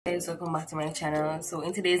Guys, welcome back to my channel. So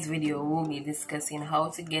in today's video we'll be discussing how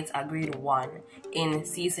to get a grade 1 in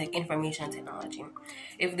Csec information technology.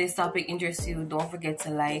 If this topic interests you, don't forget to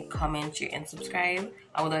like, comment, share and subscribe.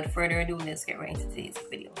 And without further ado, let's get right into today's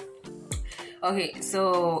video. Okay,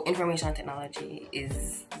 so information technology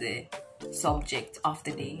is the subject of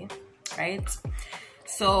the day, right?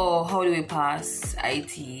 So how do we pass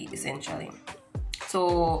IT essentially?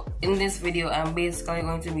 So in this video, I'm basically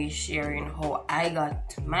going to be sharing how I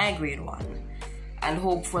got my grade 1, and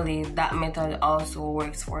hopefully that method also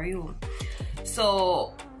works for you.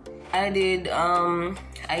 So I did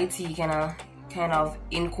IT kind of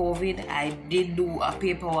in COVID. I did do a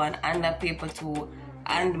paper 1 and a paper 2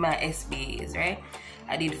 and my SBAs, right?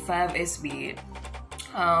 I did 5 SBA.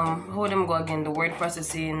 How them go again? The word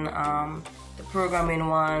processing, the programming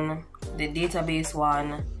one, the database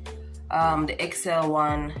one, the Excel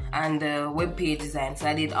one, and the web page design. So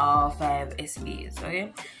I did all 5 SBAs.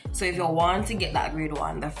 Okay, so if you want to get that grade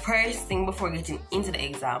 1, the first thing before getting into the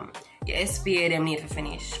exam, your SBA them need to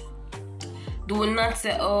finish. Do not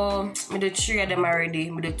say, oh, me do 3 of them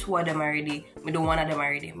already, me do 2 of them already, me do 1 of them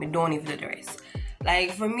already, me don't even do the rest.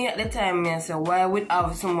 Like for me at the time, I said, why would I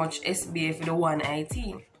have so much SBA for the one IT?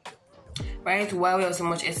 Right? Why we have so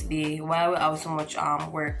much SBA? Why we have so much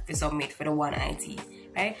work to submit for the one IT?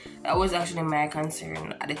 Right? That was actually my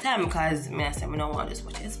concern at the time, because I said I don't want this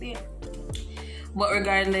much SBA. But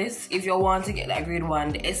regardless, if you want to get that grade 1,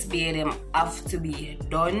 the SBA them have to be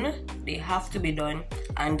done. They have to be done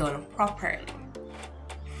and done properly.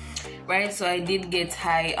 Right? So I did get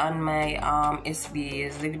high on my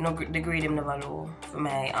SBAs. The grade them never low for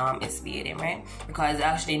my SBA them, right? Because I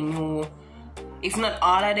actually knew, if not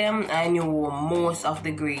all of them, I knew most of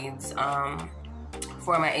the grades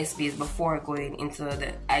for my SBAs before going into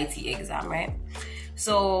the IT exam, right?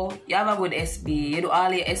 So you have a good SBA, you do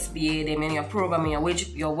all your SBA, then your programming,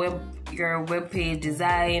 your web page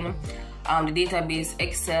design, the database,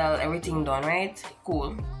 Excel, everything done, right?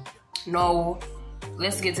 Cool. Now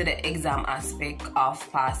let's get to the exam aspect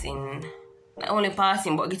of passing. Not only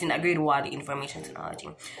passing, but getting that grade 1 information technology.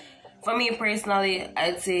 For me personally,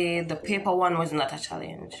 I'd say the paper 1 was not a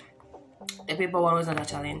challenge. The paper 1 was not a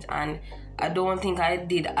challenge, and I don't think I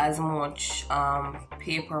did as much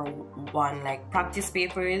paper 1, like practice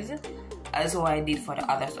papers, as what I did for the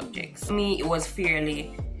other subjects. For me, it was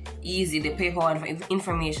fairly easy. The paper 1 for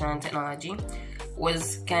information and technology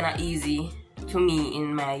was kind of easy to me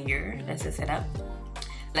in my year, let's just say that.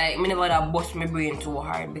 Like, me never that bust my brain too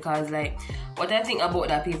hard, because like, what I think about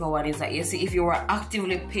that paper 1 is that, you see, if you were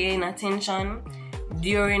actively paying attention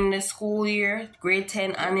during the school year, grade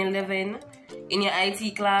 10 and 11, in your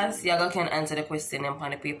IT class, you can answer the question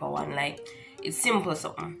on the paper 1. Like, it's simple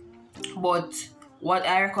something. But what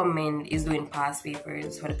I recommend is doing past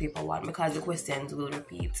papers for the paper 1, because the questions will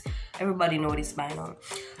repeat. Everybody know this by now.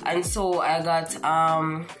 And so I got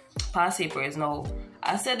past papers. Now,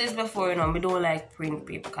 I said this before, you know, we don't like print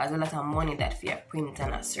paper because a lot of money that for print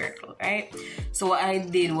and a circle, right? So what I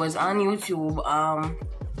did was on YouTube,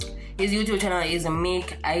 his YouTube channel is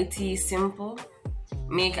Make IT Simple.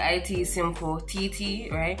 Make IT Simple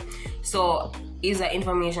TT, right? So he's an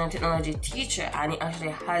information technology teacher, and he actually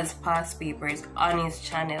has past papers on his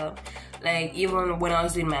channel. Like, even when I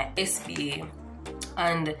was doing my SBA,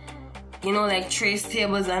 and you know, like trace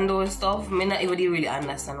tables and those stuff, me not even really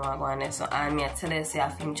understand what I'm going there. So I'm here tell you, say I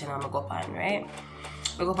film channel I go up on, right?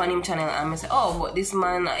 I go up on him channel and I say, oh, but this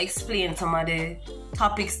man explained some of the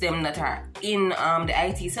topics them that are in the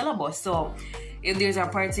IT syllabus. So if there's a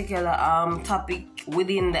particular topic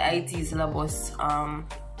within the IT syllabus,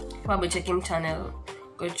 probably check him channel,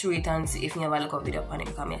 go through it and see if you have a look at video upon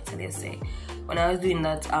him. Come here tell you, say, when I was doing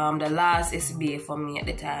that, the last SBA for me at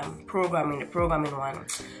the time, the programming one,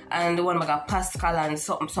 and the one I got Pascal and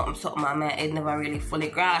something, and my head never really fully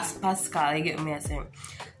grasped Pascal, you get me, I say.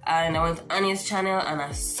 And I went on his channel and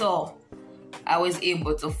I saw I was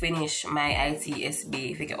able to finish my IT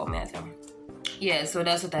SBA, if you get what I say. Yeah, so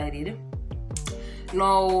that's what I did.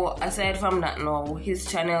 Now, aside from that, now his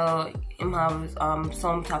channel, him have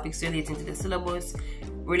some topics relating to the syllabus,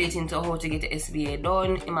 relating to how to get the SBA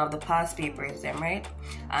done. Him have the past papers them, right?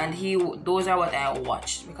 And those are what I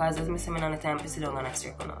watched, because there's missing on the time to sit down on a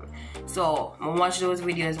circle now. So I watch those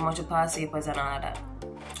videos, watch the past papers and all of that.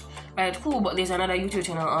 Right, cool. But there's another YouTube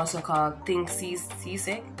channel also called Think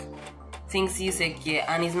Csec. Think Csec, yeah,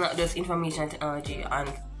 and it's not just information technology and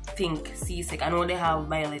Think Csec. I know they have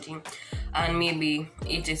biology and maybe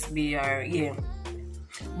HSB or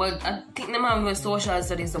but I think they have social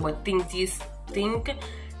studies about Think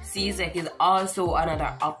Csec is also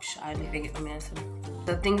another option, if you get what I'm saying.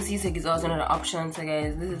 So I think Csec is also another option. So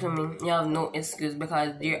guys, listen to me, you have no excuse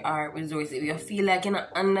because there are resources. If you feel like you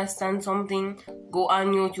don't understand something, go on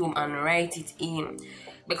YouTube and write it in.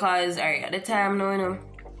 Because alright, at the time now, you know,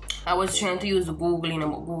 I was trying to use Google, you know,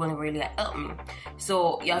 but Google never really helped me.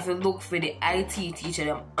 So you have to look for the IT teacher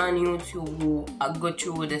them on YouTube who go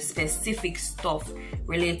through the specific stuff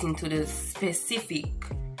relating to the specific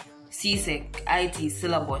Csec IT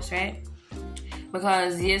syllabus, right?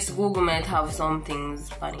 Because yes, Google might have some things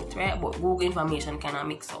on it, right? But Google information cannot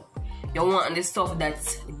mix up. You want the stuff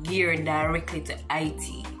that's geared directly to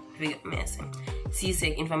IT, if you get me saying.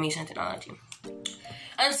 Csec information technology.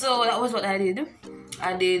 And so that was what I did.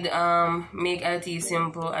 I did make IT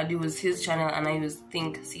simple. I used his channel and I used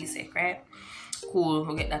Think Csec, right? Cool,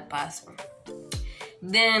 we'll get that passed.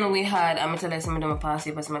 Then we had, I'm telling you some of my past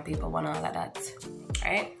papers, my paper 1, all of that.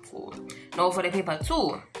 Right? Cool. Now for the paper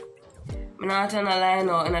 2. I'm not gonna lie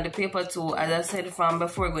now, in the paper 2, as I said from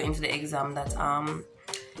before going into the exam, that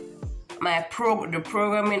the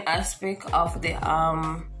programming aspect of the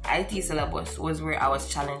IT syllabus was where I was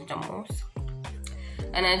challenged the most.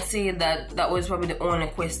 And I'd say that that was probably the only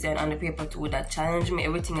question on the paper 2 that challenged me.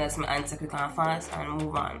 Everything else, my answer quick and fast and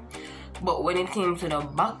move on. But when it came to the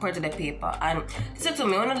back part of the paper, and said to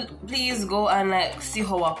me, I wanna please go and like see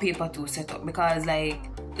how our paper 2 set up, because like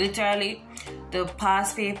literally the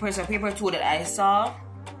past papers or paper 2 that I saw,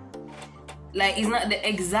 like it's not the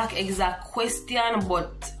exact question,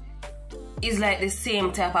 but it's like the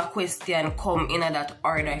same type of question come in that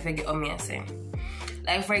order, if you get what I'm saying.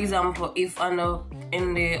 Like for example, if on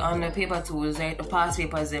the paper 2s, right, the past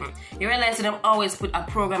papers, you realize that them always put a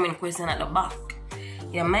programming question at the back.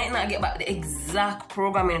 You might not get back the exact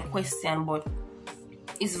programming question, but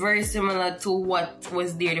it's very similar to what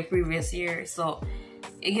was there the previous year. So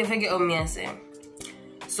if you get what I'm saying.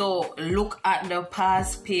 So look at the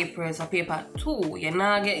past papers or paper 2. You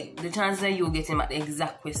not get the chances of you getting back the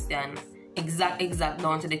exact question, exact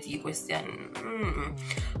down to the T question.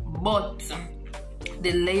 But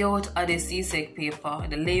the layout of the Csec paper,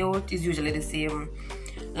 the layout is usually the same.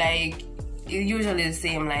 Like it's usually the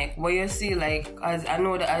same. Like what you see, like as I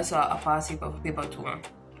know that I saw a past paper 2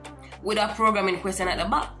 with a programming question at the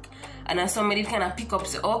back, and then somebody kind of pick up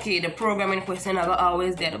say, okay, the programming question are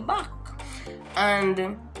always there at the back.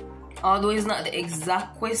 And although it's not the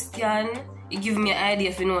exact question, it gives me an idea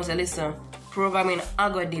if you know, so listen, programming I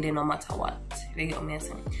got did it no matter what. If you get what I'm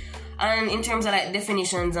saying. And in terms of like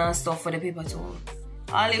definitions and stuff for the paper 2,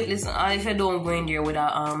 if you don't go in there with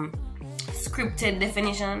a scripted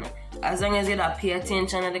definition, as long as you don't pay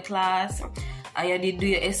attention to the class and you did do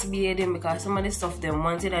your SBA then, because some of the stuff them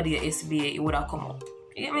once you do your SBA, it would have come up.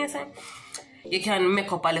 You get me saying? You can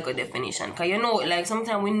make up a little definition, because you know, like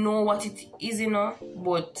sometimes we know what it is, you know,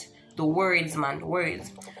 but the words, man, the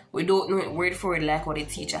words, we don't know it word for word like what the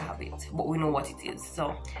teacher have it, but we know what it is.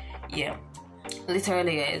 So yeah,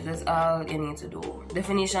 literally guys, that's all you need to do.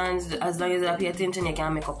 Definitions, as long as you pay attention, you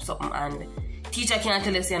can make up something, and teacher can't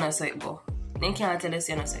tell us you know so it go. They can't tell us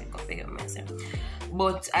you know so it go, figure myself.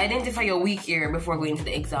 But identify your weak area before going to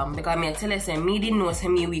the exam, because I tell us me didn't know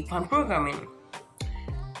some weak on programming.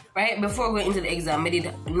 Right? Before going into the exam, I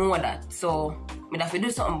did know that. So I have to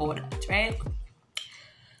do something about that, right?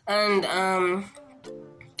 And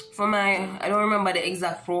for my, I don't remember the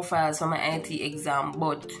exact profiles for my IT exam,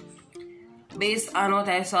 but based on what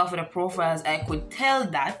I saw for the profiles, I could tell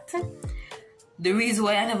that the reason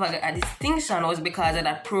why I never got a distinction was because of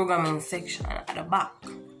that programming section at the back.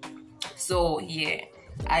 So yeah,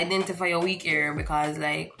 identify your weak area, because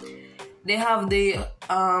like they have the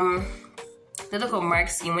local mark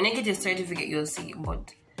scheme. When you get your certificate, you'll see,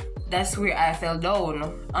 but that's where I fell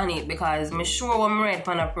down on it, because I'm sure when I read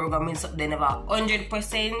on a program is they never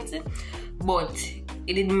 100%, but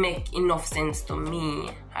it didn't make enough sense to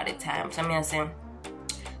me at the time. So I say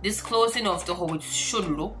this close enough to how it should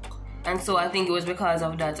look, and so I think it was because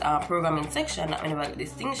of that programming section that I never got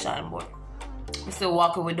distinction, but I still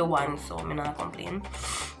walk with the one, so I'm not complain.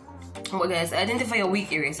 But guys, identify your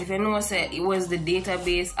weak areas. If you know say it was the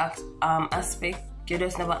database aspect you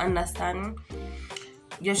just never understand,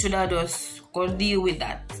 you should have just go deal with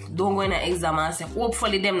that. Don't go in an exam and say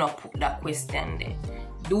hopefully them not put that question there.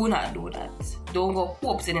 Do not do that. Don't go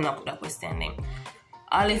hopefully they not put that question there.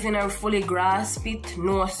 All if you never fully grasp it,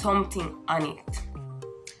 know something on it.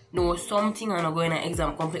 Know something and not go in an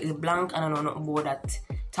exam completely blank and I know nothing about that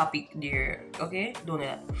topic there. Okay? Don't do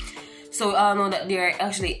that. So I know that there are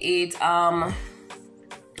actually 8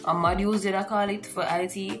 modules that I call it for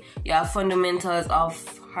IT. You have fundamentals of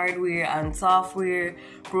hardware and software,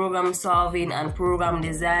 program solving and program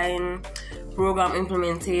design, program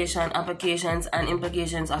implementation, applications and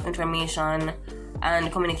implications of information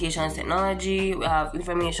and communications technology. We have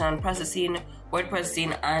information processing, word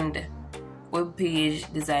processing, and web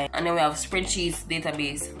page design. And then we have spreadsheets,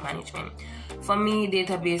 database management. For me,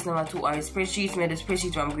 database number 2 are spreadsheets. Made the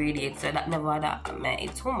spreadsheet from grade 8, so that never that meant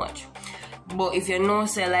it too much. But if you know,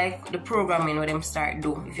 say like the programming what them start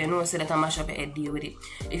do, if you know, say that I mash up your head, deal with it.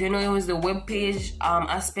 If you know it was the web page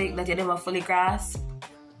aspect that you never fully grasp,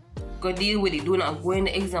 go deal with it. Do not go in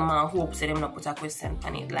the exam and hope say them not put a question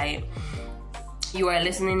on it. Like, you are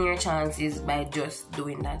lessening your chances by just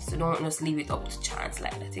doing that. So don't just leave it up to chance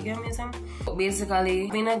like that. You get me, Sam? But basically,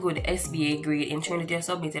 being a good SBA grade, ensuring that you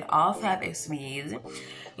submitted all 5 SBAs,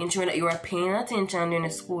 ensuring that you are paying attention during the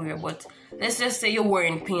school year. But let's just say you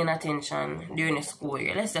weren't paying attention during the school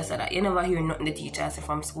year. Let's just say that you never hear nothing the teacher say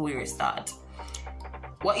from school year start.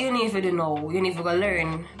 What you need to do now, you need to go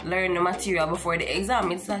learn the material before the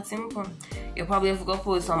exam. It's that simple. You probably have to go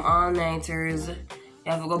pull some all-nighters.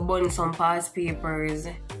 You have to go burn some past papers.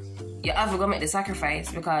 You have to go make the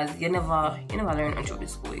sacrifice because you never learn until the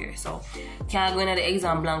school year. So can't go into the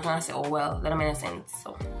exam blank and say, oh well, that makes sense.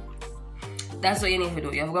 So that's what you need to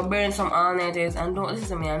do. You have to go burn some all-nighters, and don't listen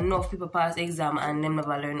to me. Enough people pass the exam and them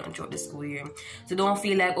never learn until the school year. So don't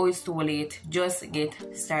feel like, oh, it's too late. Just get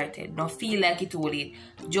started. Don't feel like it's too late.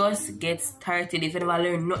 Just get started. If you never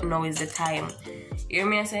learn nothing, now is the time. You hear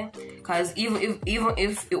me I say? Because even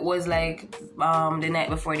if it was like the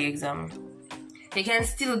night before the exam, you can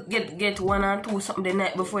still get 1 or 2 something the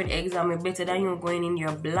night before the exam. It's better than you going in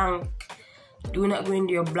your blank. Do not go in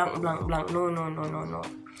your blank. No.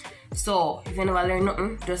 So if you never learn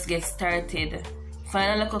nothing, just get started.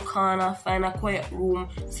 Find a little corner, find a quiet room,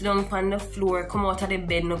 sit down on the floor, come out of the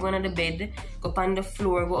bed, no go on the bed, go on the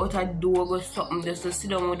floor, go out the door, go something, just to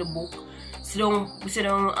sit down with the book. Sit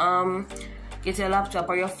down, get your laptop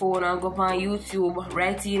or your phone and go on YouTube,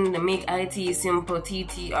 write in the Make IT Simple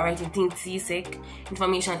TT, or write in Csec,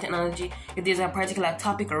 Information Technology. If there's a particular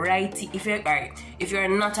topic, write it. If you're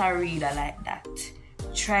not a reader like that,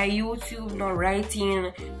 try YouTube, now write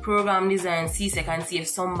in program design, Csec, and see if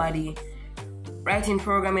somebody writing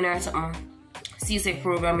programming or something, Csec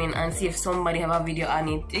programming, and see if somebody have a video on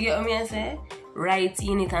it. You get what I say? Write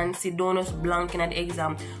in it and see, don't just blanking at the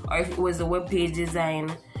exam. Or if it was the web page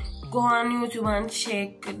design, go on YouTube and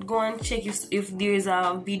check. Go and check if there is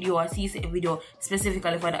a video, a Csec video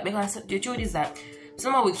specifically for that. Because the truth is that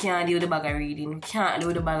somehow we can't do the bag of reading. We can't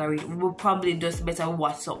do the bag of reading. We'll probably just better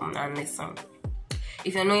watch something and listen.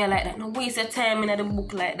 If you know you like that, no waste your time in the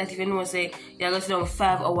book like that. If you know, say, you're going to sit down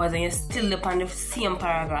 5 hours and you're still up on the same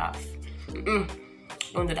paragraph.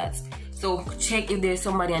 Don't do that. So check if there's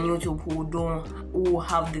somebody on YouTube who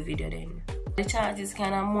have the video then. The chance is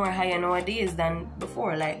kind of more higher nowadays than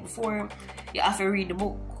before. Like before, you have to read the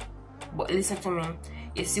book. But listen to me.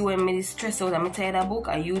 You see when me stress out and me tired of book,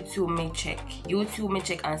 I YouTube me check. YouTube me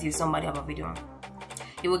check and see if somebody have a video.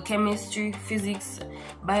 It was chemistry, physics,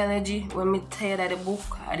 biology. When me tired of the book,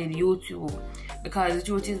 I did YouTube. Because the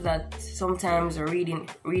truth is that sometimes reading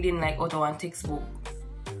like out of one textbook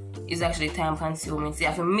is actually time consuming. So you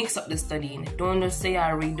have to mix up the studying. Don't just say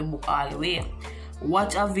I read the book all the way.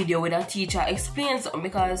 Watch a video with a teacher explain something,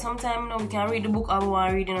 because sometimes we can read the book all we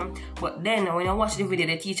want reading, but then when you watch the video,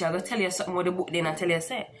 the teacher will tell you something about the book, then I tell you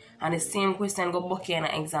say, and the same question go back in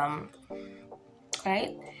an exam.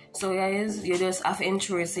 Right? So guys, you just have to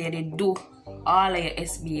ensure so you do all of your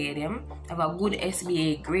SBA them, have a good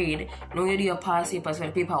SBA grade. Now you do your past papers for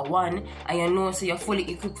the paper 1, and you know so you're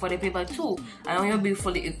fully equipped for the paper 2. And when you be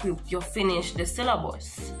fully equipped, you finish the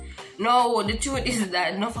syllabus. No, the truth is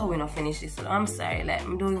that not for we not finish this. I'm sorry, like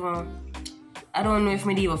I don't know if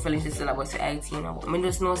me even finish the syllabus for IT now, but I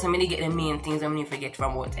just know so many get the main things I'm gonna forget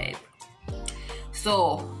from what I.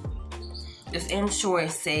 So just ensure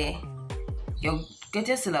say you get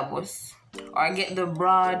your syllabus or get the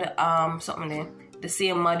broad something there, the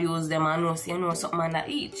same modules them, and know so you know something on that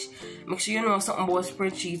each. Make sure you know something about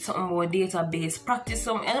spreadsheet, something about database. Practice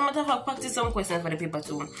some, as a matter of fact, practice some questions for the paper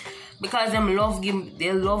too. Because they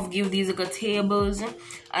love give these little tables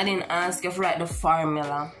and then ask you to write the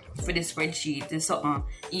formula for the spreadsheet. It's something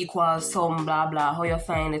equals sum blah blah, how you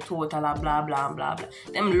find the total blah blah blah blah.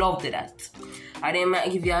 Them love that. And they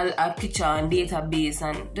might give you a picture and database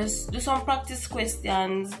and just do some practice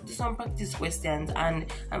questions.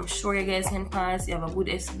 And I'm sure you guys can pass. You have a good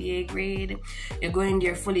SBA grade. You're going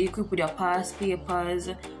there fully equipped with your past papers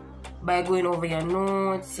by going over your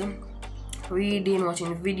notes, reading,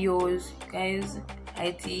 watching videos. Guys,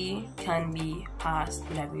 IT can be passed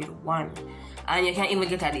with a grade 1. And you can even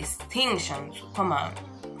get a distinction. Come on.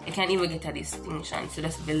 You can even get a distinction. So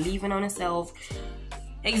just believing on yourself.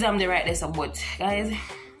 exam the right lesson, but guys,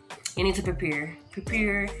 you need to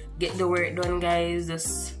prepare, get the work done, guys.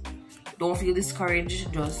 Just don't feel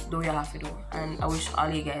discouraged, just do what you have to do, and I wish all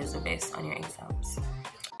you guys the best on your exams.